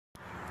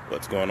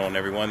What's going on,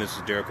 everyone? This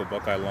is Derek with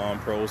Buckeye Lawn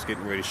Pros,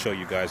 getting ready to show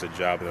you guys a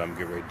job that I'm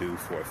getting ready to do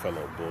for a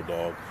fellow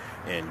Bulldog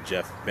and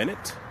Jeff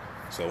Bennett.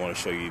 So I want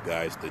to show you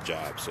guys the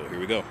job. So here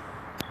we go.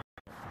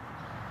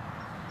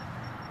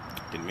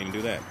 Didn't mean to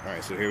do that. All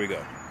right, so here we go.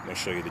 I'm going to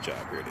show you the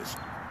job. Here it is.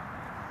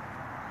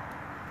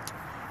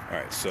 All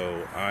right,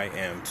 so I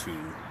am to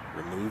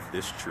remove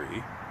this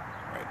tree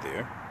right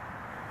there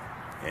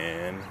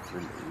and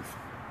remove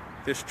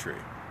this tree.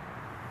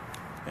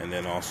 And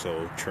then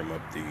also trim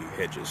up the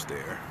hedges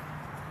there.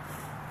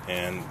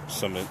 And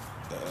some of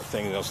the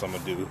things else I'm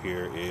going to do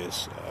here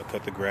is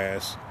cut the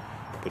grass,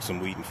 put some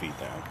weed and feed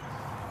down.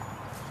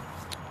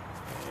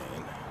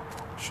 And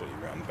show you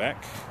around the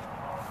back.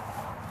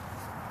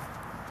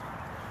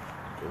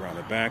 Go around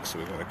the back, so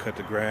we're going to cut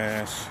the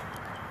grass.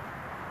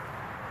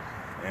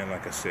 And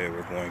like I said,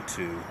 we're going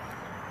to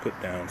put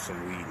down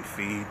some weed and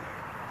feed.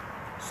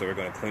 So we're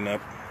going to clean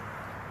up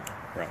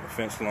around the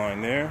fence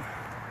line there,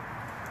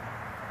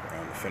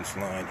 around the fence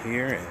line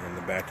here, and in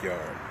the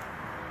backyard.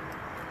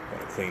 I'm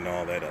going to clean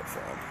all that up for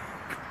them.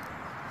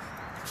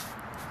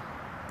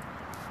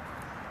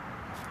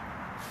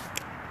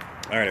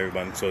 Alright,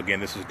 everybody, so again,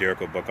 this is Derek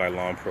with Buckeye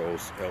Lawn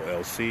Pros,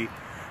 LLC.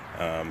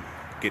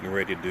 Getting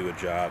ready to do a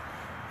job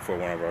for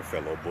one of our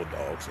fellow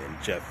Bulldogs and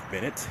Jeff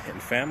Bennett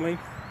and family.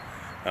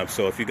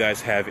 So if you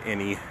guys have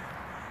any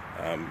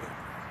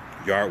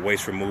yard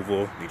waste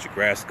removal, need your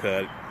grass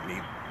cut,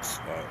 need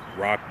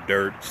rock,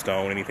 dirt,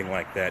 stone, anything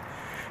like that,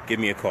 give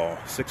me a call,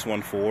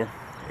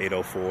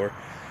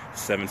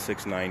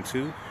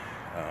 614-804-7692.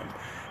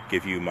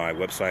 Give you my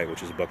website,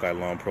 which is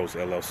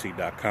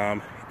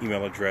BuckeyeLawnProsLLC.com.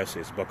 Email address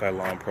is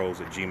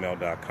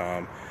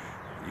BuckeyeLawnPros@gmail.com.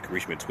 You can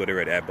reach me on Twitter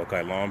at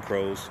Buckeye Lawn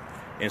Pros,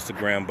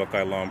 Instagram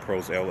Buckeye Lawn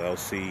Pros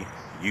LLC,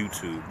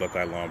 YouTube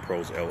Buckeye Lawn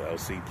Pros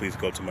LLC. Please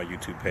go to my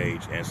YouTube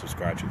page and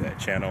subscribe to that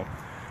channel.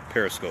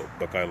 Periscope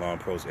Buckeye Lawn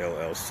Pros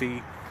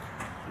LLC,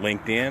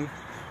 LinkedIn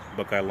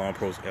Buckeye Lawn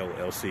Pros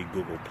LLC,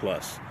 Google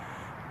Plus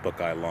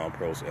Buckeye Lawn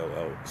Pros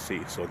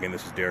LLC. So again,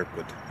 this is Derek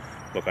with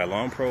Buckeye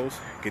Lawn Pros,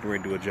 getting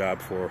ready to do a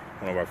job for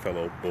one of our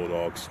fellow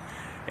Bulldogs,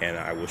 and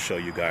I will show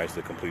you guys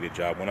the completed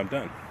job when I'm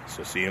done.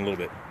 So see you in a little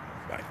bit.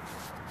 Bye.